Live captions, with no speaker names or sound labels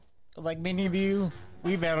Like many of you,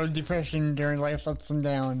 we battled depression during life's ups and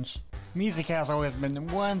downs. Music has always been the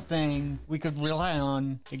one thing we could rely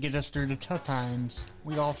on to get us through the tough times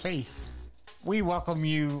we all face. We welcome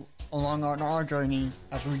you along on our journey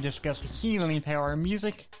as we discuss the healing power of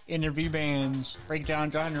music, interview bands, break down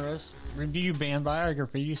genres, review band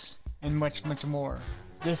biographies, and much, much more.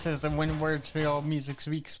 This is the When Words Fail Music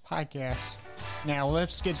Speaks podcast. Now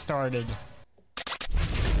let's get started.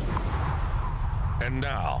 And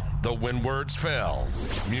now, the When Words Fail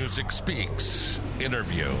Music Speaks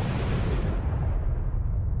interview.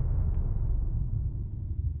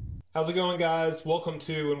 How's it going, guys? Welcome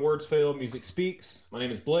to When Words Fail Music Speaks. My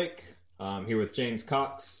name is Blake. I'm here with James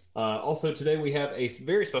Cox. Also, today we have a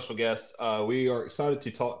very special guest. We are excited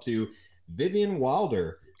to talk to Vivian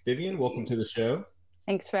Wilder. Vivian, welcome to the show.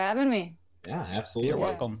 Thanks for having me. Yeah, absolutely. You're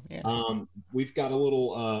welcome. Yeah. We've got a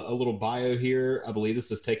little bio here. I believe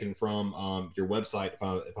this is taken from your website,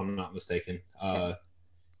 if I'm not mistaken. And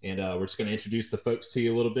we're just going to introduce the folks to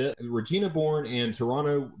you a little bit. Regina-born and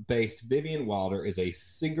Toronto-based Vivian Wilder is a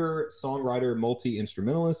singer, songwriter,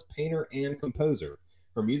 multi-instrumentalist, painter, and composer.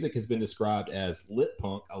 Her music has been described as lit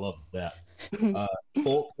punk. I love that.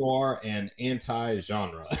 Folk noir and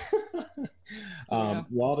anti-genre.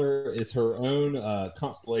 Wilder is her own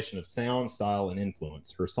constellation of sound, style, and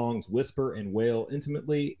influence. Her songs whisper and wail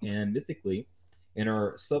intimately and mythically, and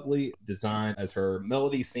are subtly designed as her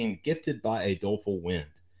melodies seem gifted by a doleful wind.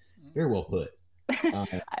 Very well put.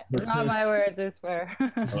 It's not my words, I swear.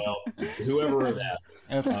 Well, whoever wrote that.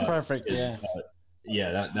 That's perfect,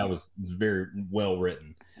 yeah. That was very well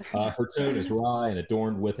written. Her tone is wry and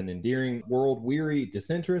adorned with an endearing, world-weary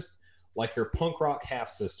disinterest. Like her punk rock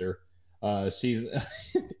half-sister, she's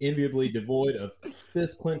enviably devoid of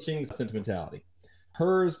fist-clenching sentimentality.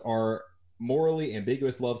 Hers are morally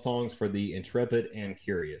ambiguous love songs for the intrepid and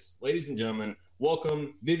curious. Ladies and gentlemen,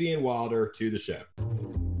 welcome Vivian Wilder to the show.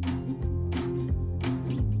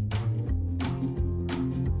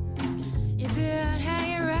 You've been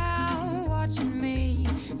hanging around watching me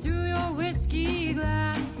through your whiskey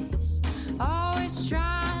glass, always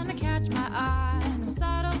trying to catch my eye. No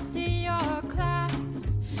subtlety your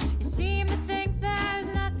class. You seem to think there's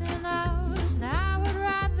nothing else that I would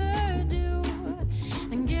rather do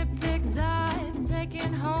than get picked up and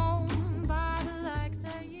taken home by the likes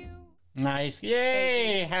of you. Nice.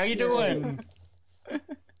 Yay! How you doing?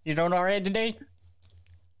 You doing all right today?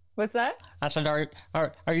 What's that? I said,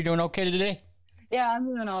 are you doing okay today? Yeah, I'm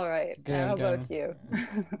doing all right. Good, How good. about you?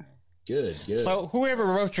 Good. So whoever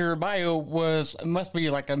wrote your bio must be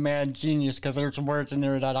like a mad genius, because there's some words in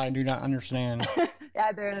there that I do not understand. Yeah,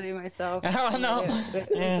 I barely do myself. Oh, no.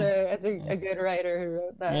 It's a good writer who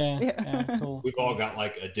wrote that. Yeah, cool. We've all got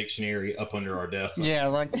like a dictionary up under our desk. Yeah,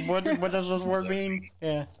 like what does this word mean?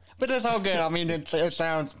 Yeah, but it's all good. I mean, it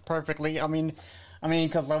sounds perfectly. I mean,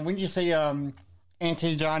 because when you say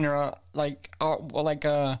anti-genre, like what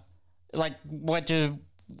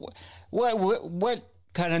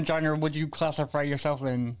kind of genre would you classify yourself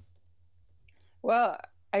in? Well,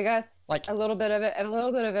 I guess Like- a little bit of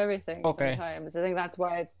everything. Okay. Sometimes I think that's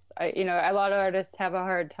why a lot of artists have a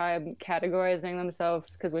hard time categorizing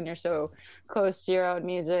themselves, because when you're so close to your own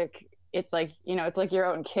music, it's like your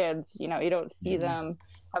own kids. You don't see them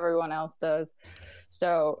how everyone else does.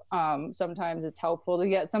 So sometimes it's helpful to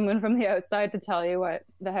get someone from the outside to tell you what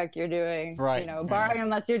the heck you're doing. Right. Barring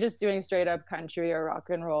unless you're just doing straight up country or rock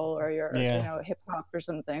and roll, or you're hip hop or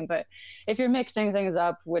something. But if you're mixing things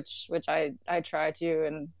up, which I try to,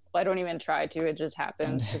 and I don't even try to, it just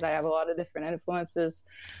happens because I have a lot of different influences.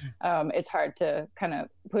 It's hard to kind of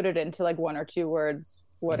put it into like one or two words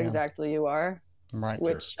what exactly you are. Right.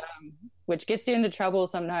 Which gets you into trouble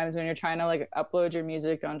sometimes when you're trying to like upload your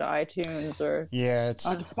music onto iTunes or it's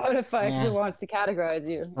on Spotify, because it wants to categorize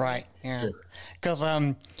you. right. Yeah, because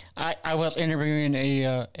I was interviewing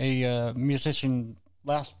a musician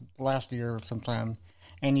last year sometime,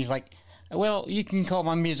 and he's like, "Well, you can call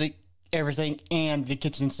my music everything and the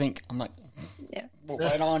kitchen sink." I'm like, Yeah. well,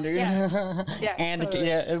 right on, dude. Yeah, And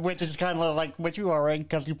totally. which is kind of like what you are, right?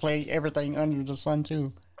 Because you play everything under the sun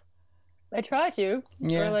too. I try to.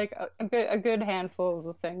 Yeah. Or like a good handful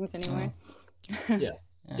of things anyway. Yeah.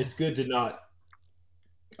 It's good to not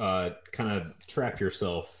kind of trap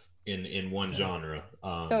yourself in one genre.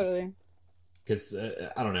 Totally. Because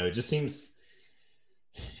I don't know, it seems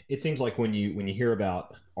like when you hear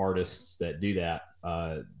about artists that do that,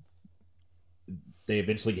 they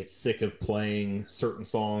eventually get sick of playing certain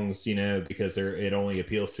songs, because it only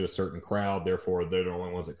appeals to a certain crowd. Therefore, they're the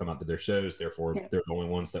only ones that come out to their shows. Therefore, they're the only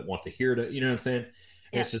ones that want to hear it. You know what I'm saying?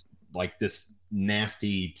 And it's just like this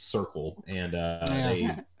nasty circle, and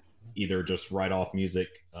either just write off music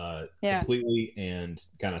completely and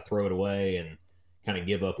kind of throw it away and kind of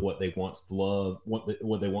give up what they once loved,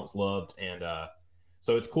 what they once loved. And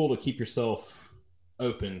so it's cool to keep yourself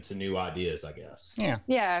open to new ideas, I guess.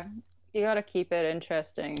 Yeah. You got to keep it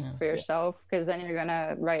interesting for yourself, because then you're going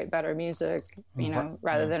to write better music, you know,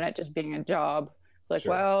 rather than it just being a job. It's like,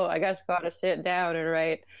 well, I guess got to sit down and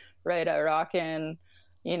write a rockin',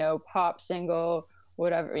 you know, pop single,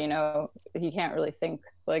 whatever, you know. You can't really think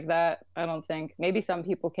like that, I don't think. Maybe some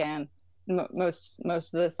people can. Most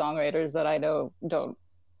of the songwriters that I know don't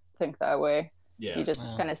think that way. Yeah. You just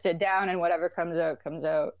kind of sit down and whatever comes out, comes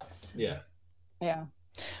out. Yeah. Yeah.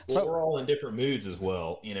 Well, we're all in different moods as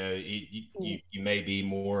well. You know, you may be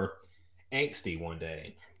more angsty one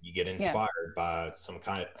day. You get inspired by some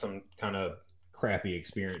kind of crappy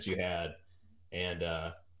experience you had, and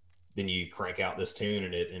then you crank out this tune,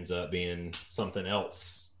 and it ends up being something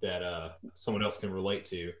else that someone else can relate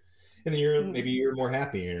to. And then maybe you're more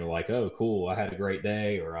happy, and you're like, oh, cool, I had a great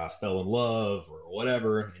day, or I fell in love, or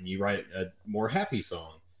whatever, and you write a more happy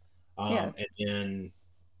song. And then,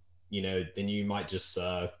 you know, then you might just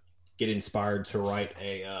get inspired to write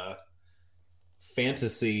a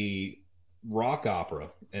fantasy rock opera,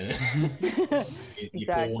 and you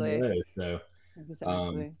pull one of those. So,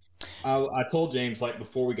 exactly. I told James, like,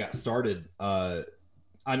 before we got started, I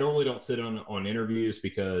normally don't sit on interviews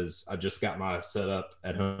because I just got my setup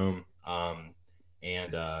at home,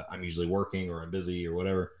 and I'm usually working or I'm busy or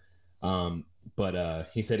whatever. But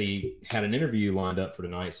he said he had an interview lined up for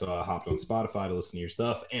tonight, so I hopped on Spotify to listen to your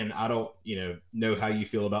stuff. And I don't, know how you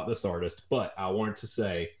feel about this artist, but I wanted to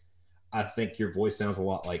say, I think your voice sounds a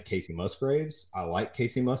lot like Kacey Musgraves. I like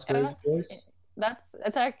Kacey Musgraves' voice.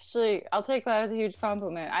 It's actually, I'll take that as a huge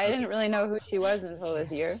compliment. I didn't really know who she was until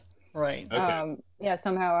this year. Right. Okay.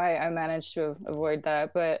 Somehow I managed to avoid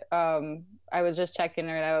that, but I was just checking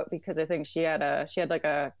her out because I think she had like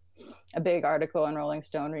a big article in Rolling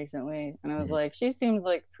Stone recently, and I was like, she seems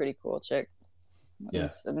like a pretty cool chick.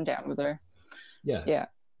 I'm down with her. Yeah.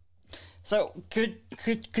 So could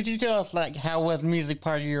you tell us, like, how was music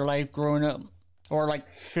part of your life growing up, or like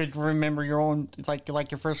could you remember your own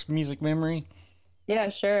like your first music memory? Yeah,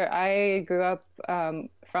 sure. I grew up in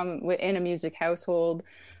a music household.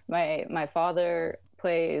 My father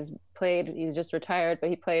played. He's just retired, but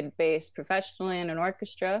he played bass professionally in an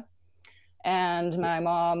orchestra. And my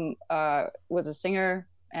mom was a singer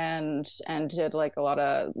and did like a lot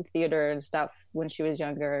of theater and stuff when she was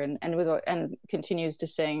younger, and continues to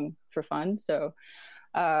sing for fun. So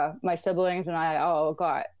my siblings and I all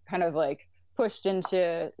got kind of like pushed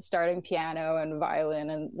into starting piano and violin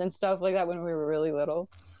and stuff like that when we were really little.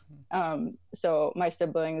 So my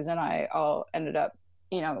siblings and I all ended up,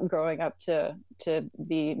 growing up to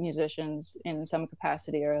be musicians in some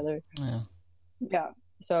capacity or other. Yeah.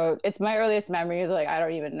 So it's my earliest memories. Like, I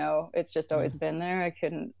don't even know. It's just always been there. I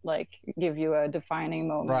couldn't like give you a defining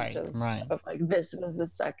moment of like, this was the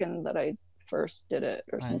second that I first did it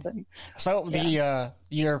or something. So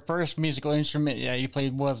your first musical instrument you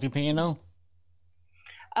played was the piano?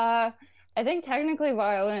 I think technically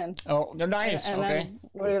violin. Oh, nice. And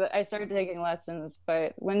then I started taking lessons,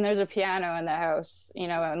 but when there's a piano in the house,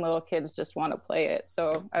 and little kids just want to play it.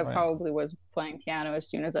 So I probably was playing piano as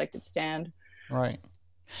soon as I could stand. Right.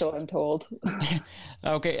 So I'm told.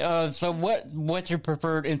 Okay. So what's your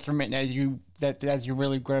preferred instrument that you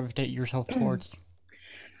really gravitate yourself towards?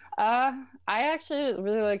 I actually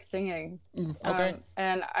really like singing. Okay.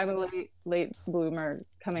 And I'm a late bloomer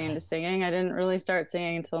coming into singing. I didn't really start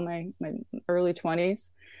singing until my early 20s.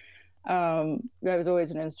 I was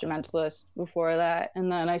always an instrumentalist before that, and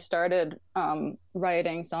then I started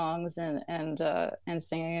writing songs and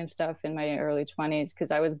singing and stuff in my early 20s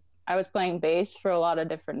because I was playing bass for a lot of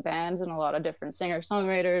different bands and a lot of different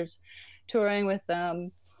singer-songwriters, touring with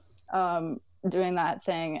them, doing that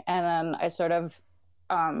thing. And then I sort of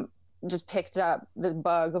just picked up the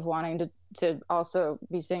bug of wanting to also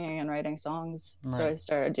be singing and writing songs. Right. So I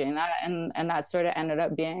started doing that, and that sort of ended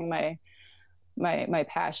up being my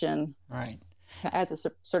passion. Right. As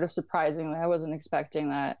a sort of surprisingly, I wasn't expecting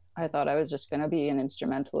that. I thought I was just going to be an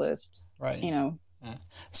instrumentalist. Right.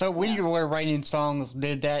 So when you were writing songs,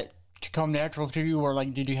 did that come natural to you, or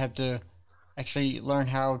like did you have to actually learn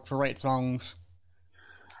how to write songs?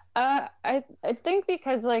 I think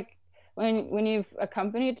because like when you've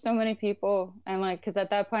accompanied so many people, and like because at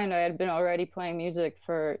that point I had been already playing music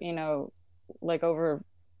for like over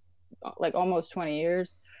like almost 20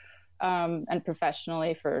 years, and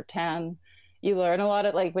professionally for 10. you learn a lot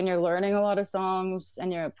of, like, when you're learning a lot of songs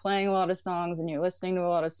and you're playing a lot of songs and you're listening to a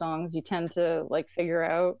lot of songs, you tend to like figure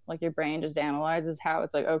out, like, your brain just analyzes how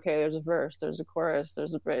it's like, okay, there's a verse, there's a chorus,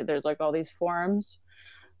 there's like all these forms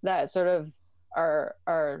that sort of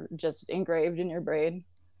are just engraved in your brain.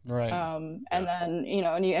 Right. And then, you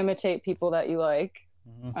know, and you imitate people that you like.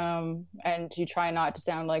 And you try not to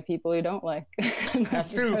sound like people you don't like.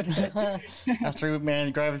 That's true. That's true,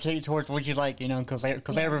 man. Gravitate towards what you like, you know, because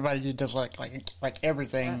everybody just does like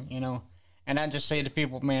everything, you know. And I just say to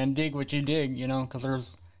people, man, dig what you dig, you know, because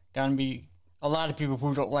there's gonna be a lot of people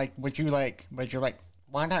who don't like what you like, but you're like,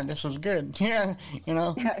 why not? This is good. Yeah, you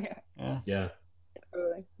know. Yeah.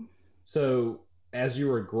 Totally. So, as you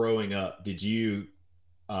were growing up, did you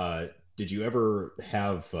ever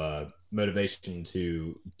have motivation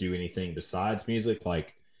to do anything besides music?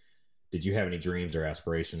 Like, did you have any dreams or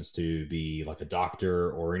aspirations to be like a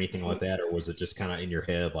doctor or anything like that, or was it just kind of in your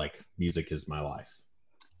head, like, music is my life?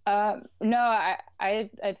 No,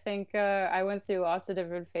 I think I went through lots of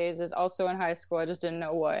different phases. Also in high school, I just didn't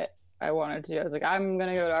know what I wanted to do. I was like, I'm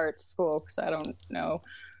gonna go to art school because I don't know.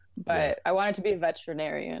 But I wanted to be a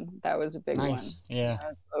veterinarian. That was a big one. Yeah.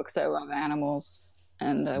 Folks, I love animals,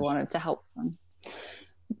 and I wanted to help them.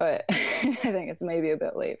 But I think it's maybe a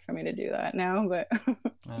bit late for me to do that now. But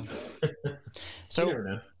So you never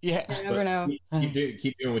know. Yeah, you never know.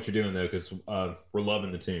 Keep doing what you're doing though, because we're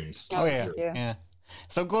loving the tunes. Oh yeah, sure. Yeah.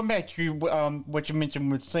 So going back to what you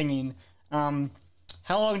mentioned with singing, how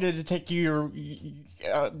long did it take you?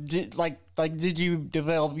 Did you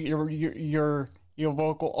develop your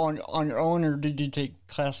vocal on your own, or did you take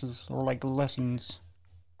classes or like lessons?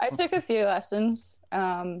 I took a few lessons,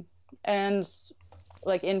 and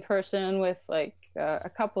like in person with like a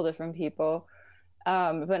couple different people,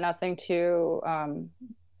 but nothing too.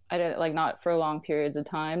 I did like not for long periods of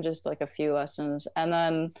time, just like a few lessons, and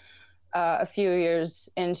then a few years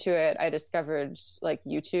into it, I discovered like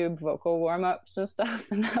YouTube vocal warm-ups and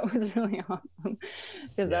stuff, and that was really awesome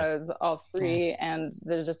because that was all free, and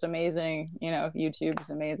they're just amazing. You know, YouTube is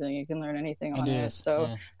amazing; you can learn anything on it. So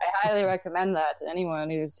I highly recommend that to anyone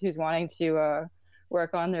who's wanting to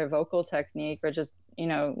work on their vocal technique or just, you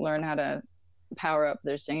know, learn how to power up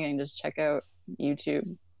their singing. Just check out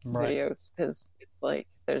YouTube videos because it's like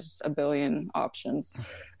there's a billion options.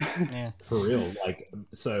 Yeah, for real. Like,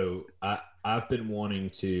 so I've been wanting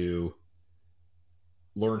to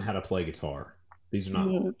learn how to play guitar. These are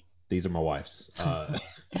not these are my wife's.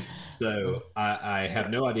 So I have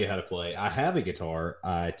no idea how to play. I have a guitar.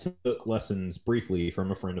 I took lessons briefly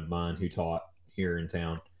from a friend of mine who taught here in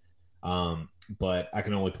town, but I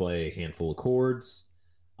can only play a handful of chords.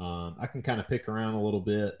 I can kind of pick around a little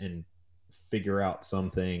bit and figure out some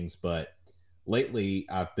things, but lately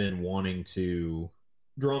I've been wanting to.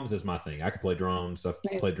 Drums is my thing. I can play drums. I've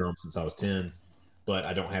played drums since I was 10, but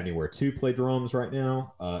I don't have anywhere to play drums right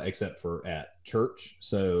now, except for at church.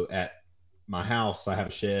 So at my house, I have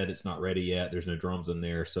a shed. It's not ready yet. There's no drums in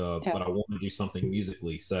there. So, but I want to do something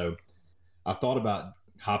musically. So I thought about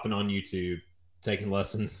hopping on YouTube, taking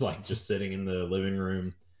lessons, like just sitting in the living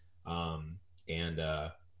room. And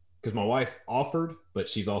because my wife offered, but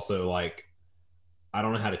she's also like, I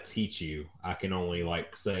don't know how to teach you. I can only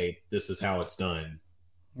like say, this is how it's done.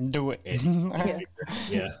 Do it.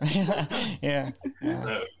 Yeah.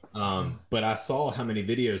 So, but I saw how many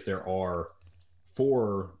videos there are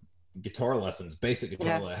for guitar lessons, basic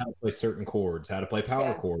guitar lessons, how to play certain chords, how to play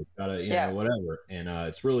power chords, how to, you know, whatever. And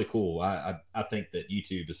it's really cool. I think that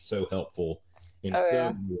YouTube is so helpful in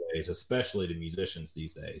so many ways, especially to musicians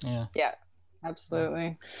these days. Yeah,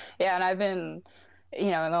 absolutely. Yeah, and I've been,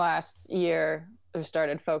 you know, in the last year, I've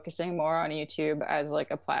started focusing more on YouTube as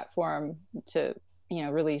like a platform to, you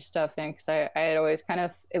know, release stuff in, because I had always kind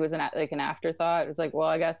of, it was an afterthought. It was like, well,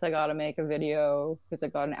 I guess I got to make a video because I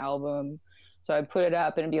got an album. So I'd put it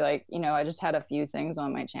up and be like, you know, I just had a few things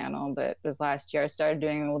on my channel, but this last year I started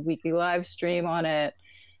doing a weekly live stream on it.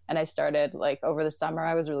 And I started like over the summer,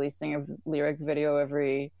 I was releasing a lyric video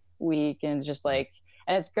every week, and just like,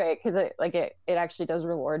 and it's great because it actually does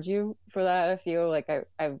reward you for that. I feel like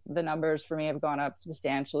the numbers for me have gone up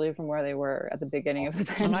substantially from where they were at the beginning of the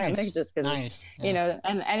pandemic, just because, you know,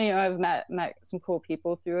 and you know, I've met some cool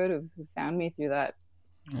people through it who found me through that,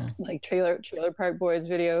 like Trailer Park Boys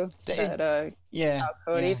video that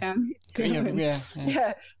Cody found me through.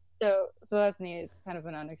 So that's neat. It's kind of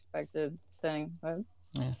an unexpected thing, but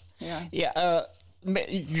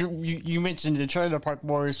you mentioned the Trailer Park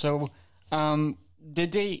Boys, so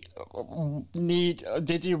did they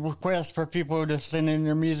request for people to send in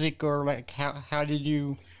their music, or like how did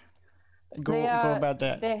you go about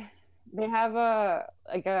that? They have a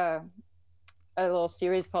little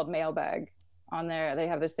series called Mailbag, on there. They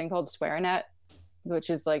have this thing called SwearNet, which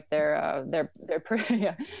is like their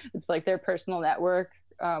yeah, it's like their personal network,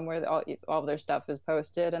 where all of their stuff is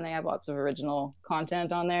posted, and they have lots of original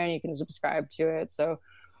content on there, and you can subscribe to it. So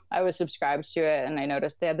I was subscribed to it, and I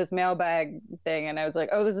noticed they had this mailbag thing, and I was like,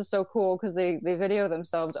 oh, this is so cool, because they video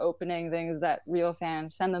themselves opening things that real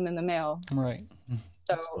fans send them in the mail. Right.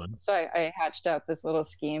 So I hatched out this little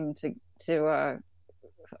scheme to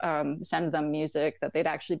send them music that they'd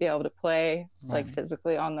actually be able to play, like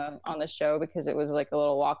physically on the show, because it was like a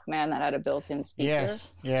little Walkman that had a built-in speaker.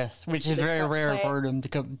 Yes, which is very rare for them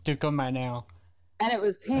to come by now. And it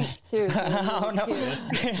was pink too. So oh no,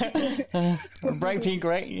 bright pink,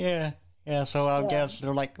 right? Yeah. So I guess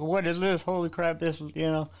they're like, "What is this? Holy crap! This is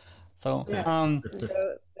So, so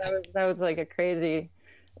that was like a crazy,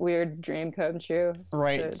 weird dream come true.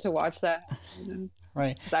 Right. To watch that.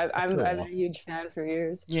 Right. I'm a huge fan for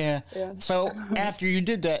years. Yeah. So after you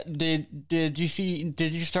did that, did you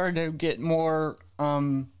start to get more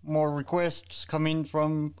requests coming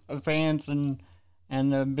from fans and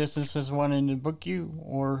the businesses wanting to book you,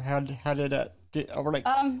 or how did that?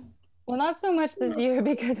 Well, not so much this year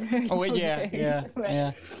because there's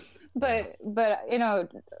But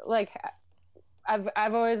like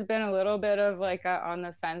I've always been a little bit of like on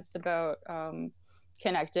the fence about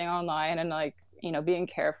connecting online, and like being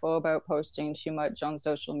careful about posting too much on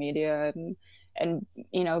social media, and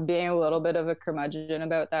being a little bit of a curmudgeon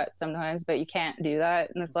about that sometimes, but you can't do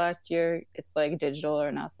that in this last year. It's like digital or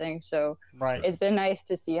nothing. So It's been nice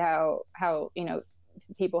to see how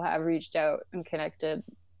people have reached out and connected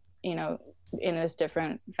in this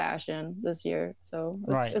different fashion this year. So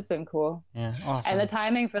it's been cool. Yeah, awesome. And the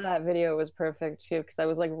timing for that video was perfect too, because that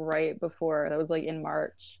was like right before, that was like in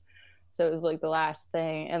March. So it was like the last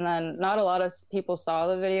thing. And then not a lot of people saw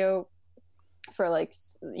the video for like,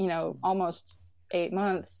 almost 8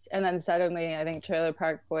 months. And then suddenly I think Trailer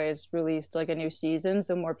Park Boys released like a new season.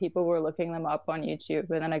 So more people were looking them up on YouTube.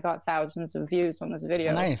 And then I got thousands of views on this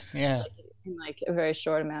video. Nice. Yeah. In like a very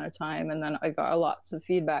short amount of time. And then I got lots of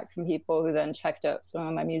feedback from people who then checked out some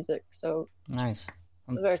of my music. So nice.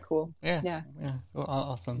 It was very cool. Yeah. Well,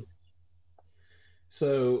 awesome.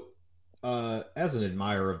 So, as an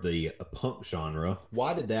admirer of the punk genre,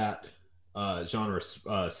 why did that genre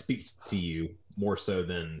speak to you more so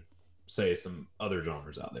than, say, some other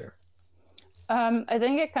genres out there? I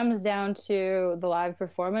think it comes down to the live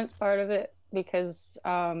performance part of it, because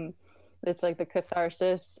it's like the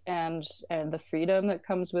catharsis and the freedom that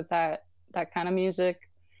comes with that kind of music,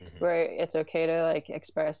 where it's okay to like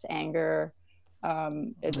express anger,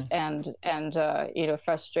 and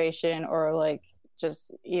frustration, or like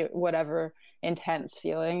just whatever intense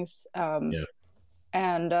feelings.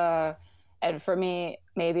 And for me,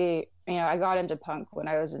 maybe I got into punk when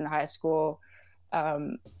I was in high school,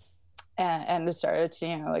 and started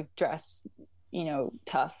to like dress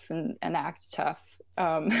tough and act tough,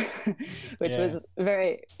 which was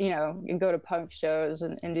very and go to punk shows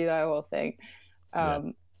and do that whole thing,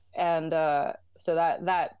 and so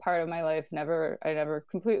that part of my life I never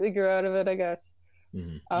completely grew out of it, I guess.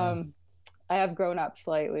 I have grown up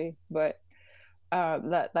slightly, but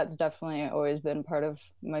that's definitely always been part of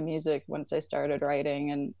my music once I started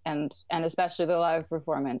writing, and especially the live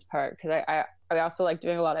performance part, because I also like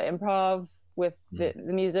doing a lot of improv with the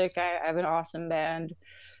music. I have an awesome band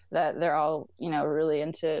that they're all really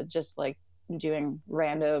into just like doing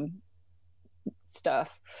random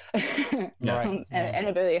stuff, and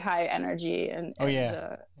a really high energy and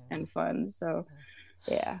fun. So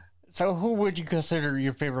So who would you consider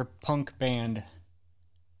your favorite punk band?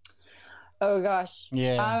 Oh gosh.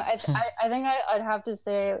 Yeah. I think I'd have to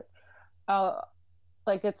say,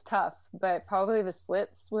 like, it's tough, but probably the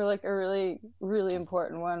Slits were like a really, really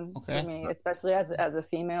important one for me, especially as a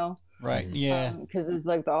female. Right. Yeah. Because it's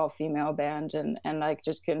like the all female band, and like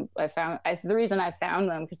the reason I found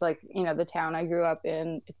them, because like the town I grew up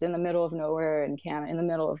in, it's in the middle of nowhere in the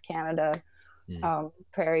middle of Canada,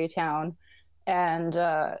 prairie town, and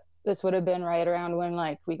this would have been right around when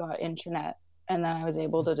like we got internet. And then I was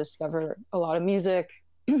able to discover a lot of music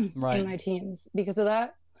in my teens because of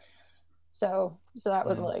that. So that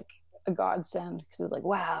was like a godsend, because it was like,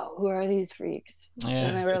 wow, who are these freaks? Yeah.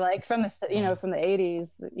 And they were like from the from the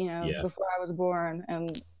 80s, before I was born,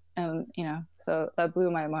 and so that blew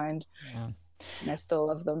my mind. Yeah. And I still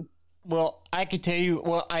love them. Well, I could tell you.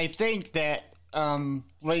 Well, I think that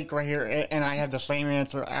Blake right here, and I have the same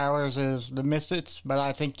answer. Ours is the Misfits, but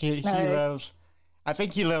I think he loves. I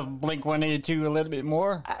think you love Blink-182 a little bit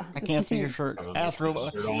more. I can't see your shirt. Astro.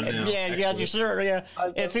 Yeah, you got your shirt. Yeah,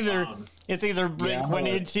 it's either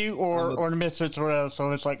Blink-182 or the Misfits or whatever.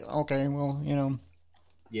 So it's like, okay, well,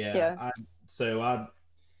 Yeah. so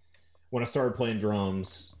when I started playing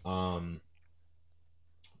drums,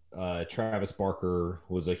 Travis Barker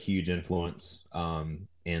was a huge influence.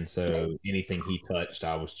 And so anything he touched,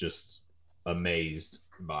 I was just amazed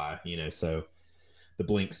by, so the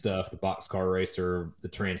Blink stuff, the Boxcar Racer, the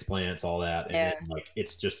Transplants, all that. And then, like, it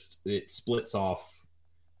splits off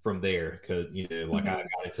from there. Cause I got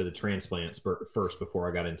into the Transplants first before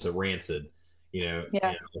I got into Rancid, and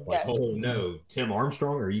I was like, oh no, Tim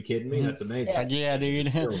Armstrong, are you kidding me? That's amazing. Like, yeah,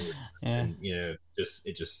 dude. And,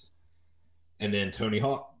 and then Tony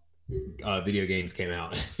Hawk video games came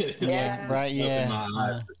out. Right. Yeah. My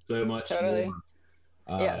eyes for so much more.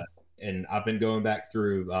 And I've been going back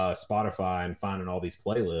through Spotify and finding all these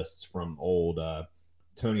playlists from old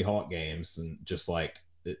Tony Hawk games, and just like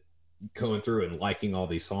going through and liking all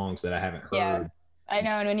these songs that I haven't heard. Yeah, I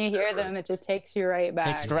know. And when you hear them, it just takes you right back.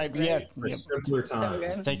 Takes right. Yeah. Simpler time.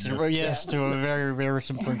 So takes to a very, very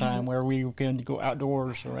simpler time where we can go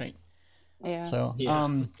outdoors. Right. Yeah. So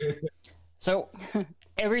so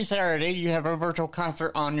every Saturday you have a virtual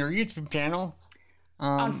concert on your YouTube channel.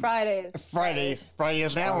 On Fridays.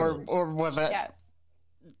 Fridays now, or was it?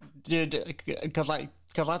 Yeah. Because I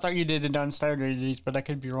thought you did it on Saturdays, but I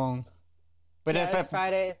could be wrong. But it's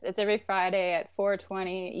Fridays. It's every Friday at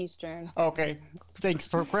 4:20 Eastern. Okay, thanks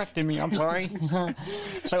for correcting me. I'm sorry.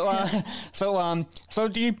 So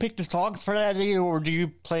do you pick the songs for that day, or do you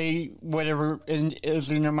play whatever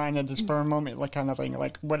is in your mind at the spur moment, like kind of thing,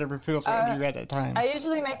 like whatever feels right to you at that time? I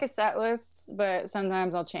usually make a set list, but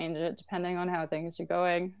sometimes I'll change it depending on how things are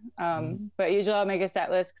going. But usually I'll make a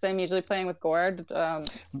set list because I'm usually playing with Gord.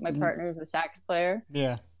 My partner is the sax player.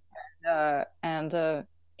 Yeah. And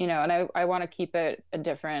I want to keep it a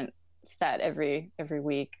different set every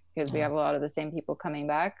week because we have a lot of the same people coming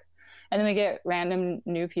back, and then we get random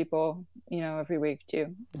new people, every week too,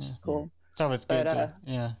 which is cool. It's always good.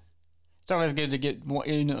 It's always good to get more,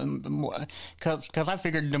 because I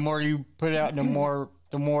figured the more you put out, the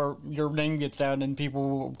more your name gets out, and people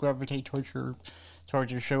will gravitate towards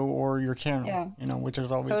your show or your channel. Which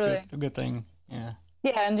is always a good thing. Yeah.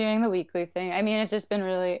 Yeah, and doing the weekly thing. I mean, it's just been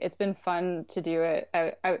it's been fun to do it.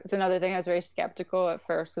 It's another thing I was very skeptical at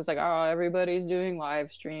first. Was like, oh, everybody's doing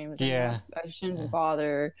live streams. Yeah. I shouldn't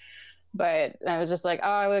bother. But I was just like,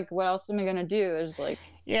 oh, like, what else am I gonna do? There's like.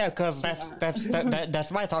 Yeah, because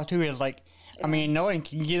that's my thought too. Is like, I mean, no one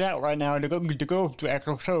can get out right now to go to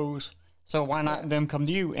actual shows. So why not them come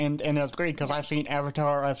to you? And that's great because I've seen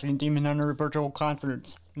Avatar, I've seen Demon Hunter virtual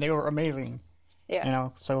concerts. They were amazing. Yeah.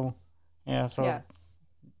 So. Yeah.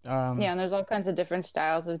 And there's all kinds of different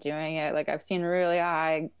styles of doing it. Like I've seen really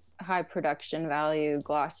high production value,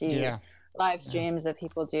 glossy live streams that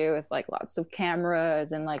people do with like lots of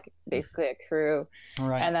cameras and like basically a crew.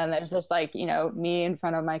 Right. And then there's just like, me in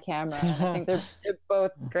front of my camera. I think they're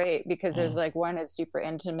both great because there's like one is super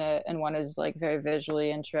intimate and one is like very visually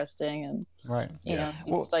interesting, and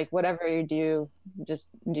it's like whatever you do, just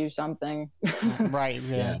do something. Right.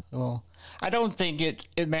 Yeah. Well, I don't think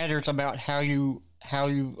it matters about how you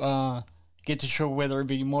get to show, whether it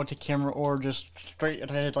be multi-camera or just straight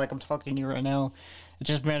ahead like I'm talking to you right now. It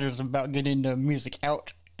just matters about getting the music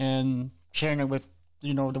out and sharing it with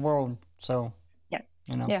the world. So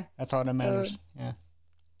that's all that matters.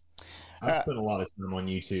 I spent a lot of time on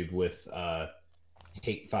YouTube with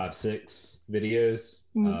Hate56 videos,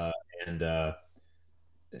 and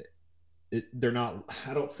they're not.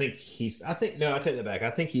 I don't think he's. I take that back. I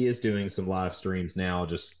think he is doing some live streams now,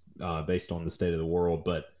 just based on the state of the world.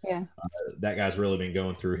 But that guy's really been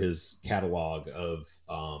going through his catalog of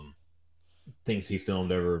things he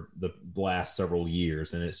filmed over the last several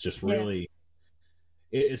years, and it's just really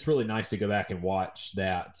it's really nice to go back and watch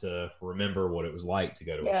that, to remember what it was like to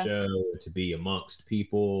go to a show, to be amongst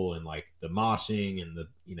people, and like the moshing and the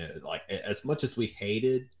like, as much as we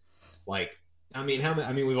hated, like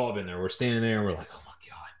we've all been there. We're standing there and we're like, oh my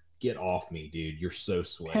god, get off me, dude, you're so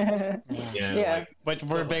sweaty. Like, but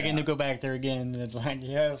we're begging to go back there again. It's like,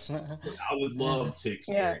 yes, I would love to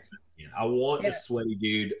experience it. I want this sweaty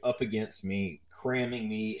dude up against me, cramming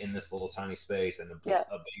me in this little tiny space, and a band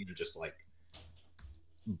just like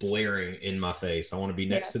blaring in my face. I want to be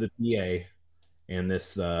next to the PA, and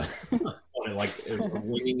this like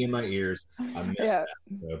ringing in my ears. I miss that.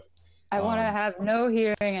 So, I want to have no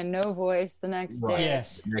hearing and no voice the next day.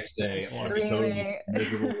 Yes, the next day. I want to be totally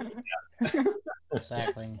miserable.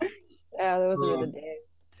 Exactly. Yeah, those were the days.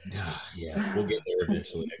 Yeah, we'll get there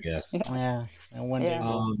eventually, I guess. Yeah, and one day.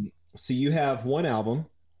 So you have one album,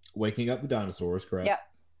 Waking Up the Dinosaurs, correct?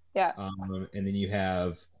 Yeah. And then you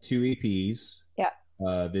have 2 EPs. Yeah.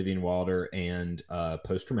 Vivian Wilder and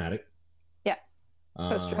Post Traumatic. Yeah.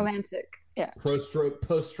 Post Romantic. Yeah.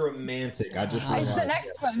 Post-romantic. I just realized. The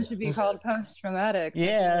next one should be called post-traumatic.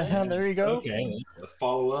 Yeah, there you go. Okay, a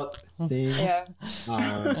follow-up. Yeah.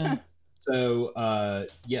 So,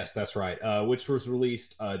 yes, that's right. Which was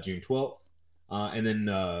released June 12th. And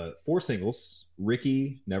then 4 singles.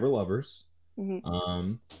 Ricky, Never Lovers.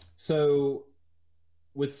 Mm-hmm. So,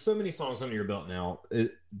 with so many songs under your belt now,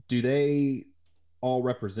 do they all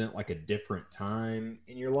represent like a different time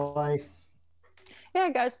in your life? Yeah,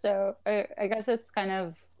 I guess so. I guess it's kind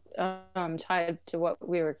of tied to what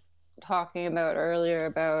we were talking about earlier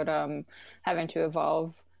about having to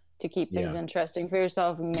evolve to keep things interesting for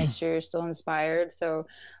yourself and make sure you're still inspired. So,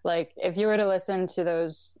 like, if you were to listen to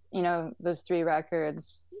those 3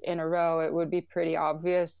 records in a row, it would be pretty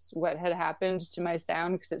obvious what had happened to my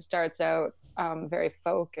sound, because it starts out very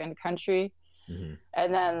folk and country. Mm-hmm.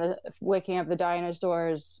 And then Waking Up the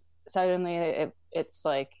Dinosaurs, suddenly it's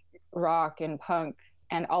like rock and punk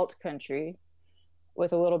and alt country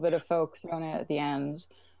with a little bit of folk thrown in at the end.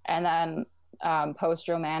 And then Post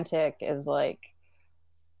Romantic is like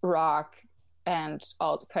rock and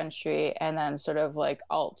alt country and then sort of like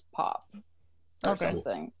alt pop or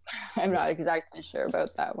something. I'm not exactly sure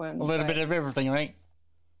about that one. A little bit of everything, right?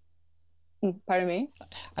 Pardon me?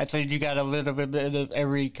 I think you got a little bit of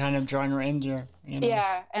every kind of genre in there. You know?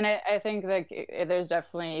 Yeah, and I think like there's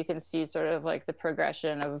definitely, you can see sort of like the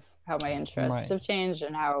progression of how my interests have changed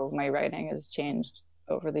and how my writing has changed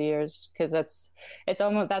over the years, because that's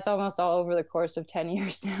almost all over the course of 10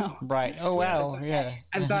 years now. Right. Oh wow. Yeah.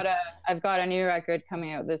 I've got a new record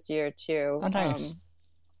coming out this year too. Oh nice.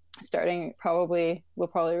 We'll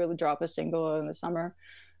probably really drop a single in the summer,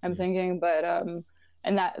 I'm thinking, but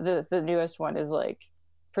and that the newest one is like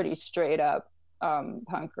pretty straight up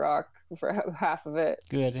punk rock for half of it.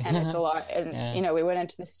 Good. And it's a lot. And you know, we went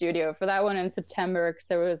into the studio for that one in September because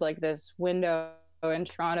there was like this window in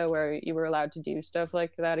Toronto where you were allowed to do stuff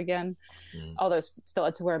like that again, although still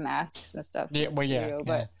had to wear masks and stuff. Yeah, well, studio,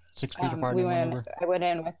 but 6 feet apart. I went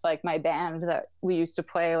in with like my band that we used to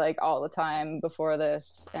play like all the time before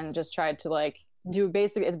this, and just tried to like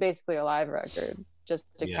it's basically a live record just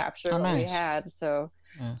to capture what we had. So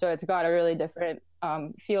it's got a really different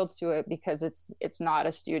feel to it, because it's not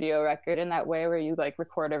a studio record in that way where you like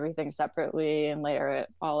record everything separately and layer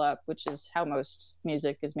it all up, which is how most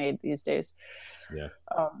music is made these days. Yeah.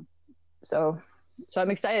 So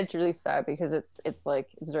I'm excited to release that because it's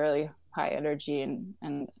really high energy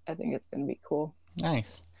and I think it's going to be cool.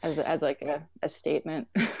 Nice. As like a statement.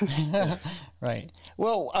 Right.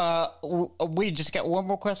 Well, we just got one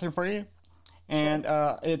more question for you. And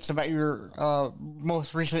it's about your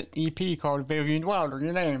most recent EP called Vivian Wilder,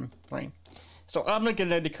 your name, right? So I'm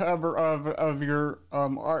looking at the cover of your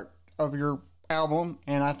art of your album,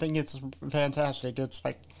 and I think it's fantastic. It's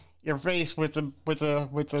like your face with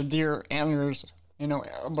the deer antlers, you know.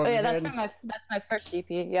 Oh yeah, that's my first EP.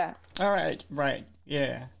 Yeah. All right.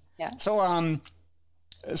 Yeah. Yeah. So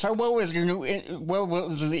what was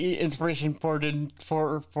the inspiration for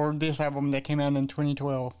this album that came out in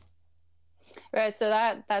 2012? Right, so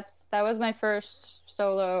that was my first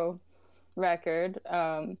solo record,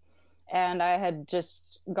 and I had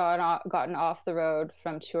just gotten off the road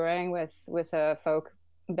from touring with a folk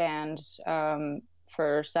band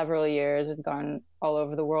for several years, and gone all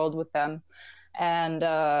over the world with them, and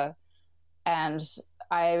I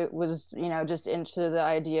was just into the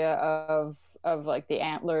idea of like the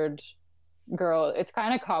antlered girl. It's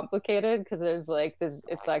kind of complicated because there's like this.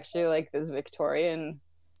 It's actually like this Victorian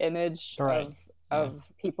image of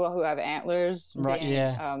people who have antlers,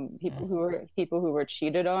 being, people who were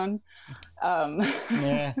cheated on. So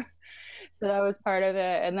that was part of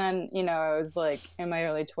it. And then I was like in my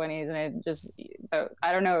early 20s, and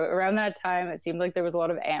I don't know, around that time it seemed like there was a lot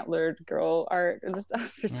of antlered girl art and stuff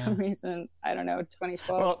for some reason. I don't know,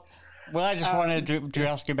 2012. Well, I just wanted to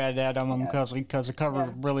ask you about that because the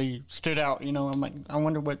cover really stood out. I'm like, I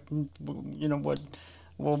wonder what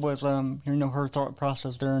was her thought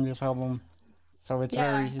process during this album. So it's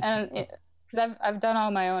because I've done all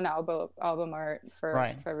my own album art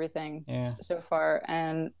for everything so far,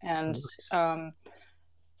 and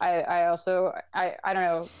I also I don't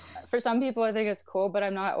know, for some people I think it's cool, but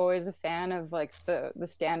I'm not always a fan of like the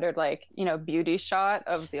standard like beauty shot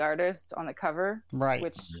of the artist on the cover,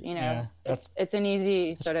 which it's an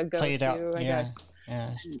easy sort of go-to, I guess.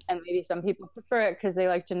 Yeah. And maybe some people prefer it because they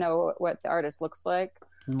like to know what the artist looks like.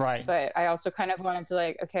 Right. But I also kind of wanted to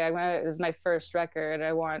like, okay, this is my first record.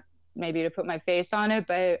 I want maybe to put my face on it,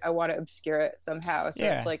 but I want to obscure it somehow. So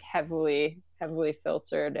it's like heavily heavily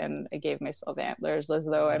filtered, and I gave myself antlers as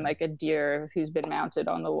though I'm like a deer who's been mounted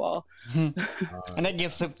on the wall. And that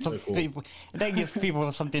gives some so cool. people, that gives people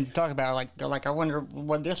something to talk about. Like they're like, I wonder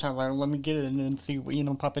what this sounds like. Let me get it and then see,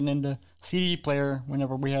 pop it into CD player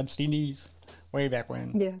whenever we had CDs way back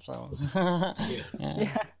when. Yeah. So.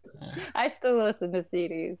 Yeah. I still listen to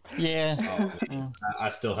CDs. Yeah. I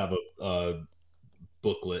still have a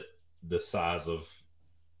booklet the size of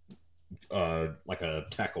like a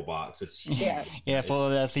tackle box. It's huge. Yeah, full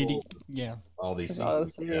of that CD. Yeah. All these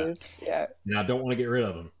CDs. Yeah. And I don't want to get rid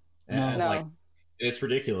of them. And No. like, it's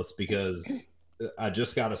ridiculous because I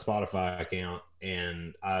just got a Spotify account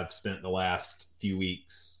and I've spent the last few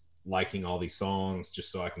weeks liking all these songs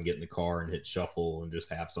just so I can get in the car and hit shuffle and just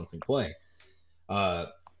have something play.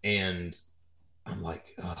 And I'm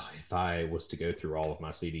like, if I was to go through all of my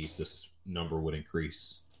CDs, this number would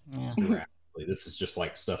increase drastically. This is just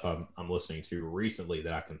like stuff I'm listening to recently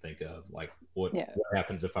that I can think of. Like what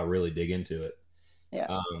happens if I really dig into it?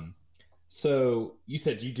 Yeah. So you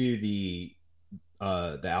said you do the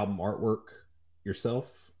album artwork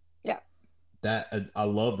yourself? Yeah. That I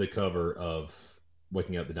love the cover of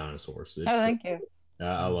Waking Up the Dinosaurs. It's, thank you.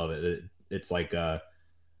 I love it. It's like I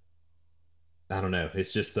don't know.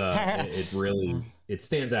 It's just it really it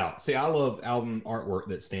stands out. See, I love album artwork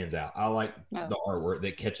that stands out. I like the artwork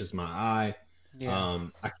that catches my eye. Yeah.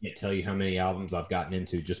 I can't tell you how many albums I've gotten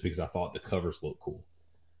into just because I thought the covers looked cool.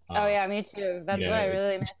 Oh yeah, me too. That's what I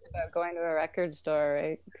really miss about going to a record store,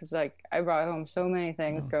 right? Because like I brought home so many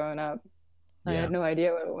things growing up. I had no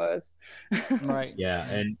idea what it was. Right. Yeah,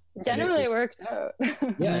 and generally it works out.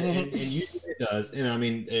 Yeah, and usually it does. And I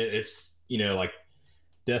mean, it's like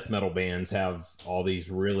death metal bands have all these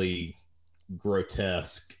really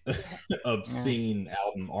grotesque, obscene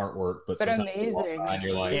album artwork, but amazing. And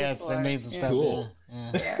you're like, it's amazing stuff. Cool.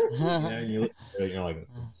 Yeah. And you listen to it, and you're like,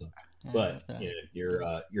 this one sucks. But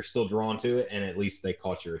you're still drawn to it, and at least they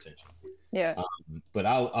caught your attention. Yeah. But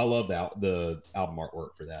I love the album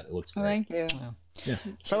artwork for that. It looks great. Thank you. Yeah.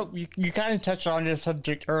 So you kind of touched on this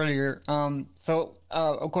subject earlier. So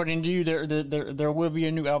according to you, there will be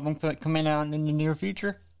a new album coming out in the near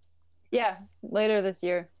future. Yeah, later this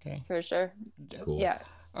year. Okay. For sure. Cool. Yeah.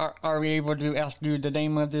 Are we able to ask you the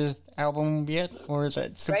name of the album yet, or is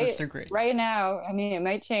that super secret? Right now, I mean, it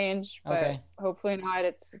might change, but hopefully not.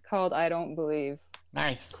 It's called I Don't Believe.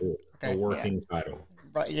 Nice. Cool. Okay. A working title.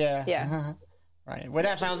 Right. Yeah. Yeah. Right. Well,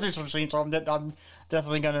 that sounds interesting. So I'm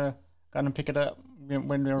definitely gonna pick it up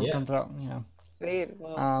when it comes out. Yeah. Sweet.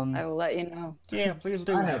 Well, I will let you know. Yeah, please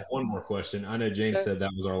do. I have one more question. I know James said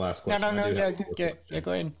that was our last question. No. Yeah.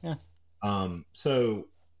 Go ahead. Yeah. So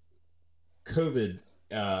COVID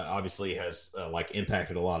obviously has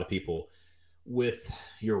impacted a lot of people with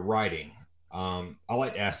your writing. I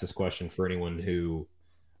like to ask this question for anyone who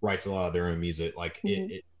writes a lot of their own music, like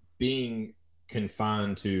it being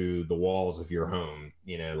confined to the walls of your home,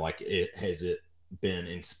 has it been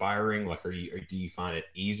inspiring? Like, do you find it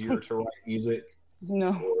easier to write music? No,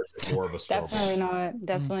 or is it more of a struggle?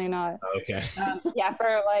 Definitely not. Okay.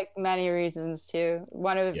 For many reasons too.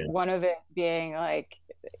 One of it being like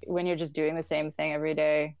when you're just doing the same thing every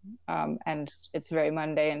day, and it's very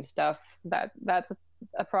mundane stuff. That's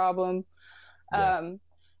a problem.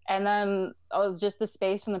 And then just the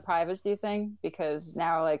space and the privacy thing, because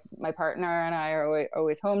now my partner and I are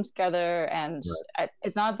always home together, and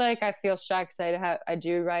it's not like I feel shy because I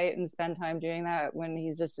do write and spend time doing that when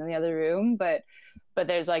he's just in the other room, but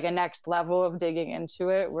there's a next level of digging into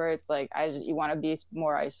it where it's you want to be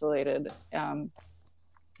more isolated.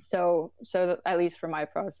 So at least for my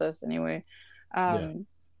process anyway.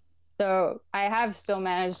 So I have still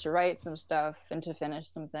managed to write some stuff and to finish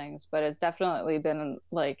some things, but it's definitely been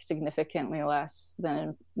significantly less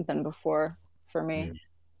than before for me.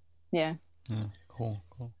 Yeah. Cool.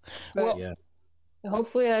 Well,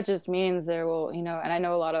 hopefully that just means there will, and I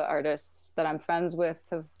know a lot of artists that I'm friends with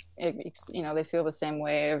have, they feel the same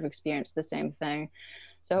way, have experienced the same thing.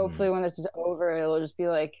 So hopefully when this is over, it'll just be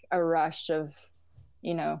a rush of,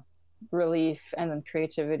 relief and then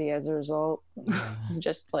creativity as a result.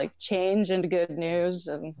 Just change and good news.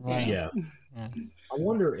 And I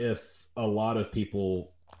wonder if a lot of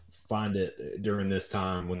people find it during this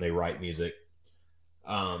time when they write music,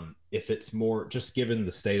 if it's more just given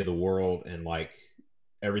the state of the world and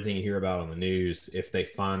everything you hear about on the news, if they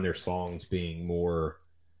find their songs being more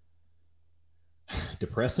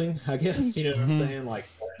depressing, I guess, you know what I'm saying?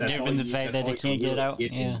 That's given the fact that they can't get out.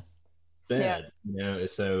 Fed,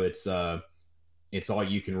 so it's all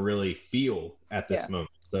you can really feel at this moment.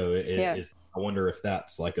 So it is. I wonder if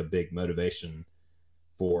that's a big motivation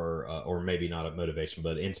for, or maybe not a motivation,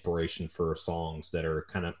 but inspiration for songs that are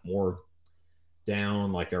kind of more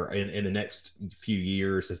down, like, or in the next few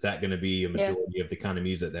years? Is that going to be a majority of the kind of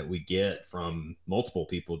music that we get from multiple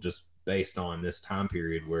people, just based on this time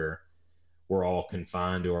period where we're all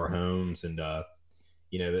confined to our homes? And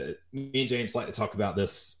me and James like to talk about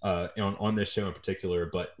this on this show in particular,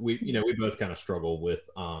 but we both kind of struggle with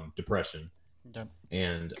depression. Yep.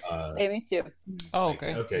 And hey, me too. Oh,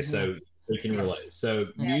 okay. Okay, so you can relate. So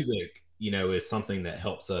music, is something that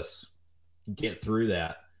helps us get through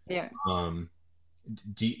that. Yeah.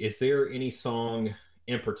 Is there any song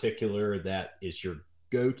in particular that is your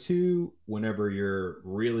go-to whenever you're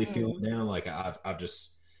really feeling down? Like, I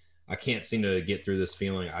can't seem to get through this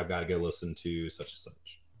feeling. I've got to go listen to such and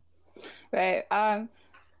such. Right.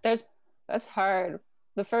 That's hard.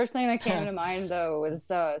 The first thing that came to mind though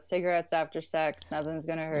was Cigarettes After Sex, Nothing's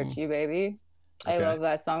Gonna Hurt You, Baby. Okay. I love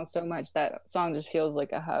that song so much. That song just feels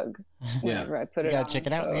like a hug whenever I put it on. Check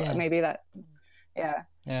it out. So maybe that. Yeah.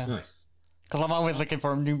 Nice. Because I'm always looking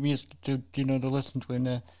for new music to listen to,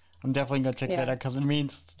 and I'm definitely gonna check that out because it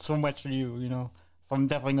means so much to you, So I'm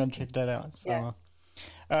definitely gonna check that out.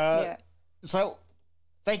 So, so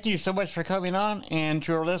thank you so much for coming on, and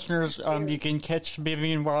to our listeners, you can catch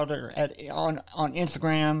Vivian Wilder on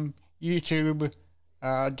Instagram, YouTube.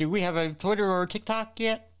 Do we have a Twitter or TikTok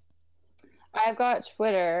yet? I've got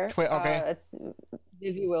Twitter. Okay. It's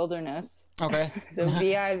Vivi Wilderness. Okay. So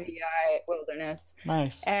VIVI Wilderness.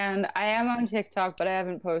 Nice. And I am on TikTok, but I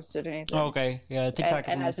haven't posted anything. Okay. Yeah, TikTok.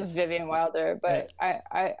 And that's just Vivian Wilder, but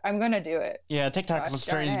I'm gonna do it. Yeah, TikTok is a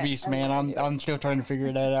strange beast, man. I'm still trying to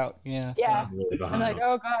figure that out. Yeah. Yeah. I'm really I'm like,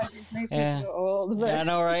 oh god, this makes me so old. But... Yeah, I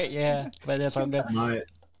know, right? Yeah, but that's all good.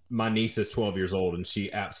 My niece is 12 years old, and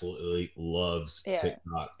she absolutely loves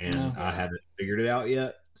TikTok, and I haven't figured it out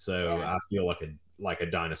yet. So I feel like a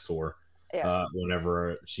dinosaur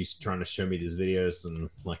whenever she's trying to show me these videos, and I'm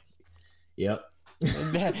like, yep.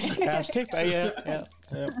 That's TikTok. Yeah.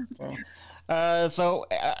 So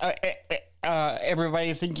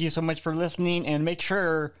everybody, thank you so much for listening, and make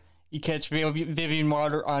sure you catch Vivian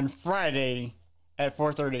Wilder on Friday at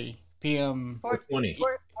 4:30 p.m. 4:20.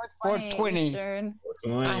 4:20.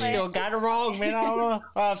 I still got it wrong, man.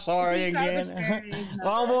 I'm sorry again. I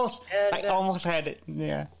almost had it.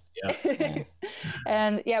 Yeah.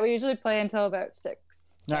 And we usually play until about 6.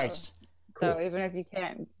 Nice. So even if you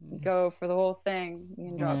can't go for the whole thing, you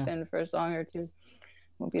can drop in for a song or two.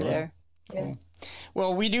 We'll be there. Yeah. Cool.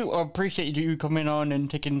 Well, we do appreciate you coming on and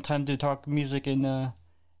taking time to talk music and I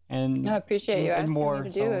appreciate you asking me to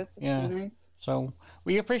do this. It's been nice. So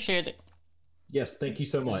we appreciate it. Yes, thank you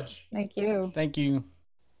so much. Thank you. Thank you.